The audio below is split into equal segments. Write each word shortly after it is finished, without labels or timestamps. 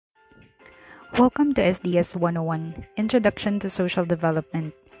Welcome to SDS 101, Introduction to Social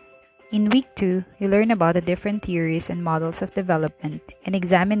Development. In Week 2, you learn about the different theories and models of development and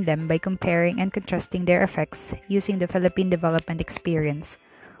examine them by comparing and contrasting their effects using the Philippine development experience.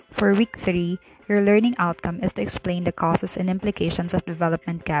 For Week 3, your learning outcome is to explain the causes and implications of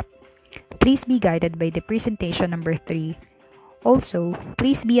development gap. Please be guided by the presentation number 3. Also,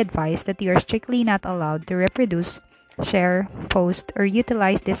 please be advised that you are strictly not allowed to reproduce, share, post, or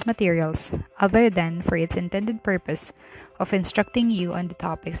utilize these materials other than for its intended purpose of instructing you on the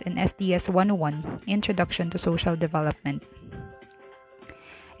topics in SDS 101, Introduction to Social Development.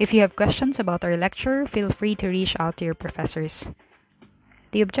 If you have questions about our lecture, feel free to reach out to your professors.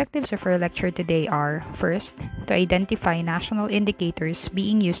 The objectives of our lecture today are, first, to identify national indicators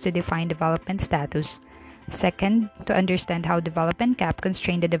being used to define development status. Second, to understand how development gap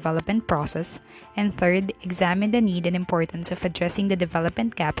constrain the development process. And third, examine the need and importance of addressing the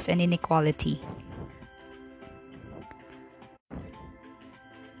development gaps and inequality.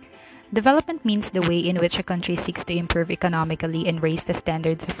 Development means the way in which a country seeks to improve economically and raise the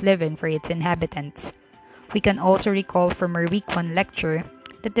standards of living for its inhabitants. We can also recall from our Week 1 lecture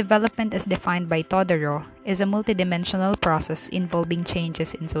that development as defined by Todaro is a multidimensional process involving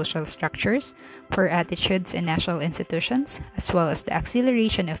changes in social structures, for attitudes and national institutions, as well as the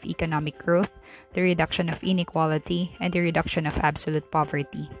acceleration of economic growth, the reduction of inequality, and the reduction of absolute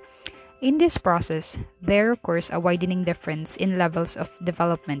poverty. In this process, there occurs a widening difference in levels of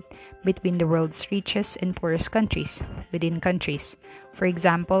development between the world's richest and poorest countries, within countries, for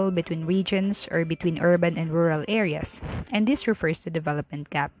example, between regions or between urban and rural areas, and this refers to development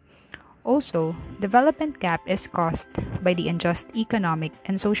gap. Also, development gap is caused by the unjust economic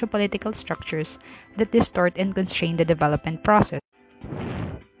and socio-political structures that distort and constrain the development process.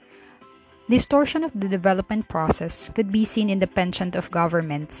 Distortion of the development process could be seen in the penchant of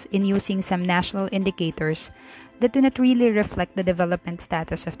governments in using some national indicators that do not really reflect the development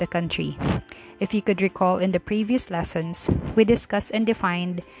status of the country. If you could recall in the previous lessons, we discussed and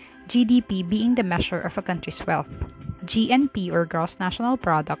defined GDP being the measure of a country's wealth. GNP or Gross National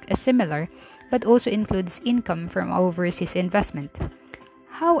Product is similar but also includes income from overseas investment.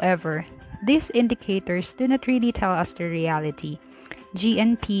 However, these indicators do not really tell us the reality.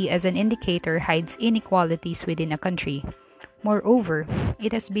 GNP as an indicator hides inequalities within a country. Moreover,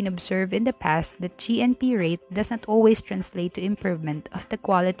 it has been observed in the past that GNP rate does not always translate to improvement of the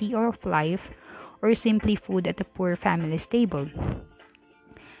quality of life or simply food at a poor family's table.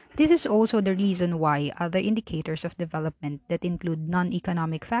 This is also the reason why other indicators of development that include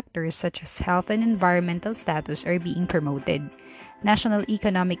non-economic factors such as health and environmental status are being promoted. National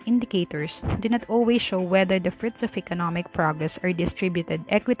economic indicators do not always show whether the fruits of economic progress are distributed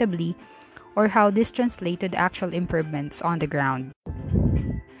equitably or how this translates to the actual improvements on the ground.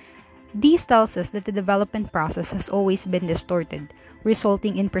 This tells us that the development process has always been distorted,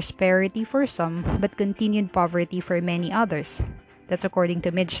 resulting in prosperity for some but continued poverty for many others. That's according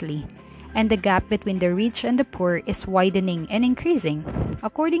to Midgley. And the gap between the rich and the poor is widening and increasing.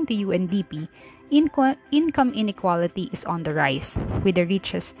 According to UNDP, income inequality is on the rise, with the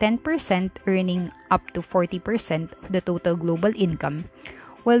richest 10% earning up to 40% of the total global income,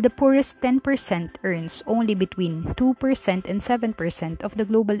 while the poorest 10% earns only between 2% and 7% of the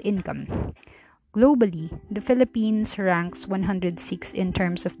global income. Globally, the Philippines ranks 106 in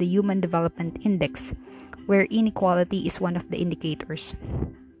terms of the Human Development Index, where inequality is one of the indicators.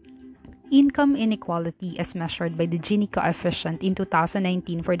 Income inequality as measured by the Gini coefficient in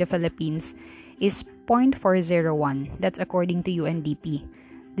 2019 for the Philippines is 0.401. That's according to UNDP.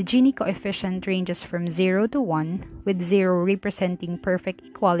 The Gini coefficient ranges from 0 to 1, with 0 representing perfect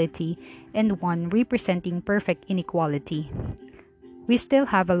equality and 1 representing perfect inequality. We still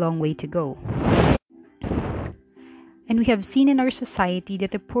have a long way to go. And we have seen in our society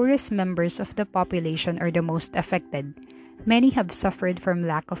that the poorest members of the population are the most affected. Many have suffered from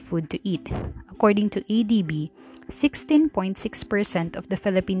lack of food to eat. According to ADB, 16.6% of the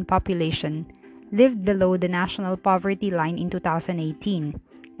Philippine population lived below the national poverty line in 2018,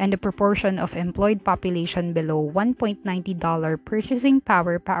 and the proportion of employed population below $1.90 purchasing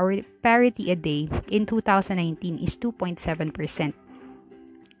power parity a day in 2019 is 2.7%.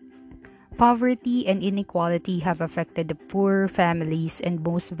 Poverty and inequality have affected the poor families and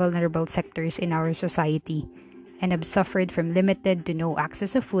most vulnerable sectors in our society, and have suffered from limited to no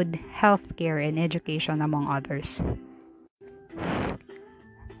access to food, healthcare, and education, among others.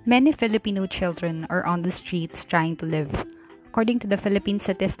 Many Filipino children are on the streets trying to live. According to the Philippine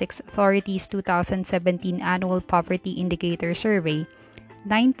Statistics Authority's 2017 Annual Poverty Indicator Survey,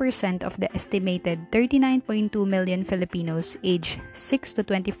 9% of the estimated 39.2 million Filipinos aged 6 to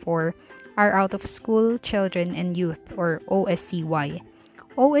 24 are out of school children and youth, or OSCY.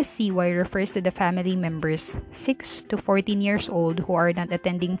 OSCY refers to the family members 6 to 14 years old who are not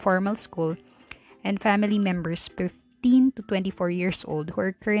attending formal school, and family members 15 to 24 years old who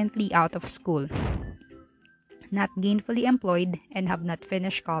are currently out of school, not gainfully employed, and have not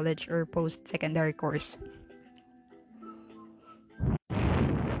finished college or post-secondary course.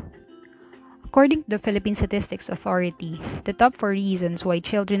 According to the Philippine Statistics Authority, the top 4 reasons why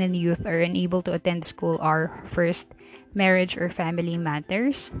children and youth are unable to attend school are: first, marriage or family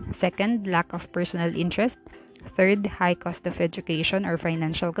matters; second, lack of personal interest; third, high cost of education or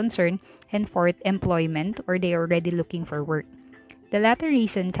financial concern; and fourth, employment, or they are already looking for work. The latter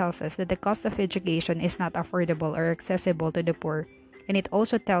reason tells us that the cost of education is not affordable or accessible to the poor, and it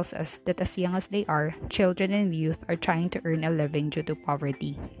also tells us that as young as they are, children and youth are trying to earn a living due to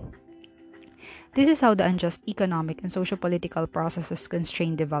poverty. This is how the unjust economic and socio-political processes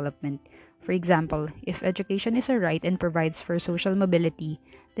constrain development. For example, if education is a right and provides for social mobility,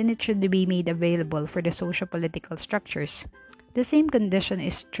 then it should be made available for the socio-political structures. The same condition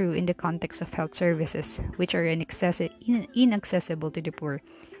is true in the context of health services, which are inaccessible to the poor,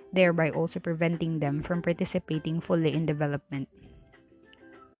 thereby also preventing them from participating fully in development.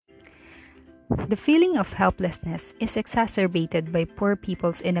 The feeling of helplessness is exacerbated by poor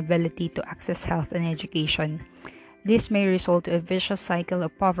people's inability to access health and education. This may result in a vicious cycle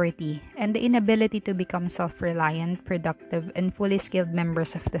of poverty and the inability to become self-reliant, productive, and fully skilled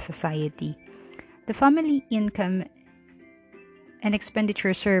members of the society. The Family Income and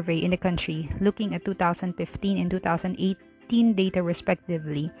Expenditure Survey in the country, looking at 2015 and 2018 data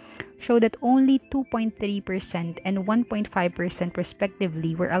respectively, showed that only 2.3% and 1.5%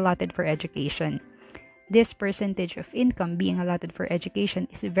 respectively were allotted for education. This percentage of income being allotted for education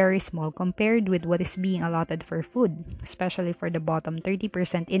is very small compared with what is being allotted for food, especially for the bottom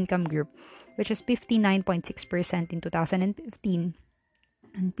 30% income group, which is 59.6% in 2015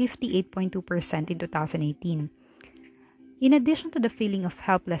 and 58.2% in 2018. In addition to the feeling of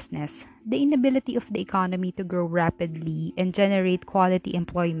helplessness, the inability of the economy to grow rapidly and generate quality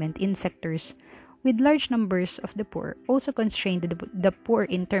employment in sectors with large numbers of the poor also constrain the poor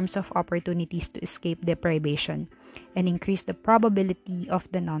in terms of opportunities to escape deprivation and increase the probability of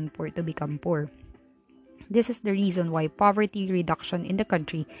the non-poor to become poor. This is the reason why poverty reduction in the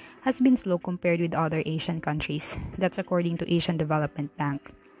country has been slow compared with other Asian countries. That's according to Asian Development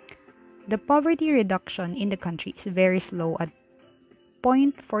Bank. The poverty reduction in the country is very slow at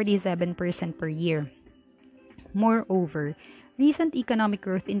 0.47% per year. Moreover, recent economic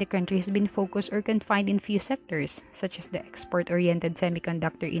growth in the country has been focused or confined in few sectors, such as the export-oriented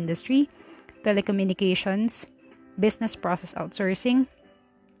semiconductor industry, telecommunications, business process outsourcing,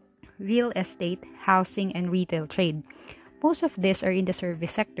 real estate, housing, and retail trade. Most of these are in the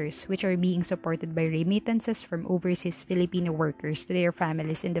service sectors, which are being supported by remittances from overseas Filipino workers to their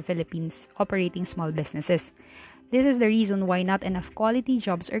families in the Philippines operating small businesses. This is the reason why not enough quality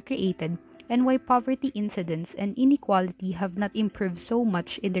jobs are created and why poverty incidence and inequality have not improved so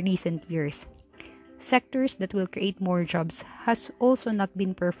much in the recent years. Sectors that will create more jobs has also not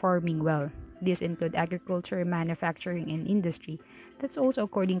been performing well. These include agriculture, manufacturing, and industry. That's also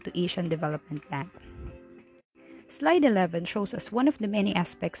according to Asian Development Bank. Slide 11 shows us one of the many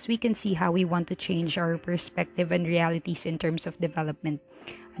aspects we can see how we want to change our perspective and realities in terms of development.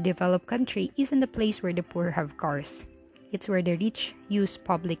 A developed country isn't a place where the poor have cars. It's where the rich use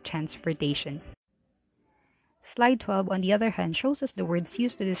public transportation. Slide 12, on the other hand, shows us the words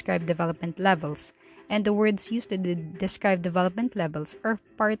used to describe development levels, and the words used to describe development levels are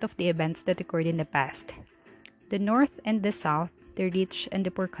part of the events that occurred in the past. The North and the South, the rich and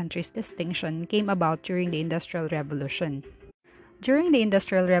the poor countries' distinction came about during the Industrial Revolution. During the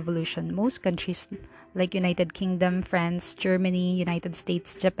Industrial Revolution, most countries like United Kingdom, France, Germany, United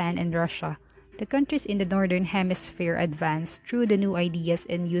States, Japan, and Russia, the countries in the Northern Hemisphere advanced through the new ideas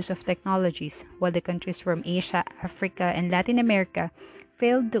and use of technologies, while the countries from Asia, Africa, and Latin America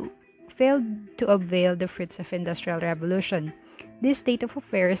failed to avail the fruits of Industrial Revolution. This state of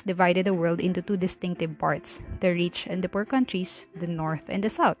affairs divided the world into two distinctive parts, the rich and the poor countries, the North and the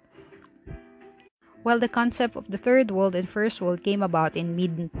South. While the concept of the Third World and First World came about in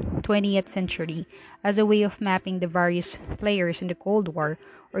mid-20th century as a way of mapping the various players in the Cold War,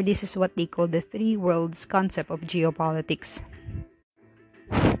 or this is what they call the Three Worlds concept of geopolitics.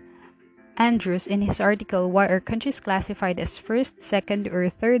 Andrews, in his article Why Are Countries Classified as First, Second, or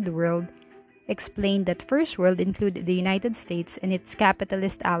Third World, explained that First World included the United States and its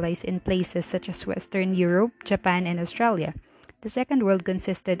capitalist allies in places such as Western Europe, Japan, and Australia. The Second World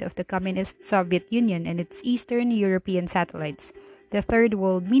consisted of the Communist Soviet Union and its Eastern European satellites. The third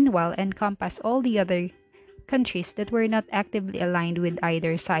world, meanwhile, encompassed all the other countries that were not actively aligned with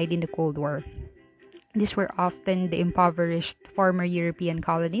either side in the Cold War. These were often the impoverished former European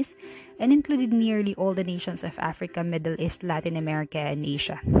colonies and included nearly all the nations of Africa, Middle East, Latin America, and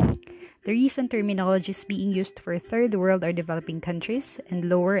Asia. The recent terminologies being used for third world are developing countries and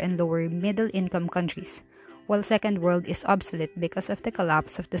lower middle income countries, while second world is obsolete because of the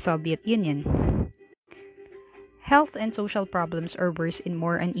collapse of the Soviet Union. Health and social problems are worse in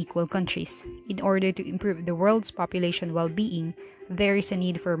more unequal countries. In order to improve the world's population well-being, there is a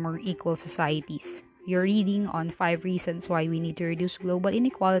need for more equal societies. Your reading on 5 reasons why we need to reduce global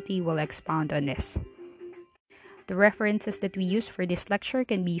inequality will expound on this. The references that we use for this lecture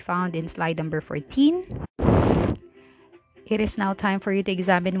can be found in slide number 14. It is now time for you to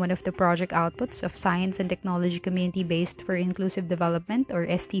examine one of the project outputs of Science and Technology Community-Based for Inclusive Development, or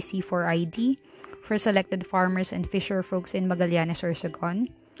STC4ID, for selected farmers and fisher folks in Magallanes,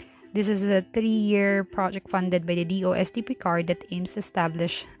 Sorsogon. This is a 3-year project funded by the DOST Picard that aims to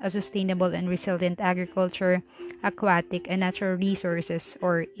establish a sustainable and resilient agriculture, aquatic, and natural resources,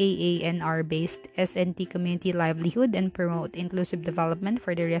 or AANR-based SNT community livelihood and promote inclusive development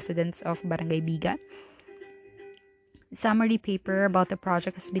for the residents of Barangay Biga. Summary paper about the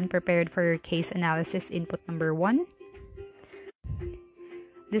project has been prepared for your case analysis input number 1.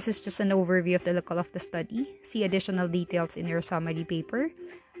 This is just an overview of the local of the study. See additional details in your summary paper.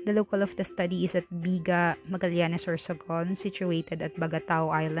 The local of the study is at Biga, Magallanes, Sorsogon, situated at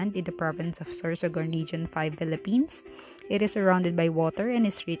Bagatao Island in the province of Sorsogon, Region 5, Philippines. It is surrounded by water and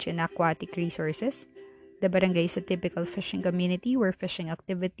is rich in aquatic resources. The barangay is a typical fishing community where fishing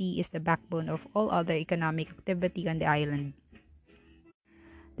activity is the backbone of all other economic activity on the island.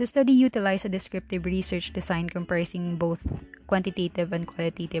 The study utilized a descriptive research design comprising both quantitative and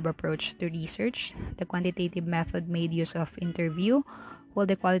qualitative approach to research. The quantitative method made use of interview, while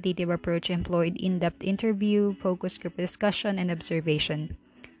the qualitative approach employed in-depth interview, focus group discussion, and observation.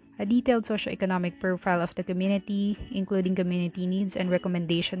 A detailed socioeconomic profile of the community, including community needs and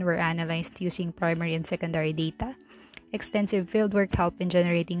recommendations, were analyzed using primary and secondary data. Extensive fieldwork helped in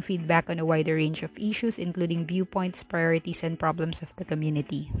generating feedback on a wider range of issues, including viewpoints, priorities, and problems of the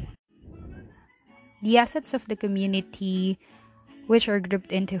community. The assets of the community, which are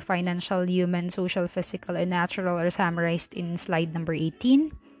grouped into financial, human, social, physical, and natural, are summarized in slide number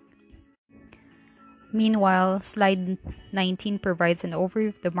 18. Meanwhile, slide 19 provides an overview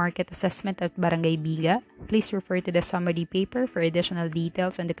of the market assessment at Barangay Biga. Please refer to the summary paper for additional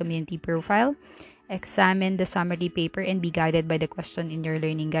details on the community profile. Examine the summary paper and be guided by the question in your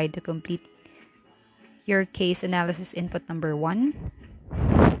learning guide to complete your case analysis input number 1.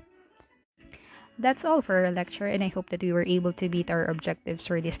 That's all for our lecture, and I hope that we were able to meet our objectives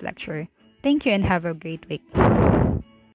for this lecture. Thank you and have a great week.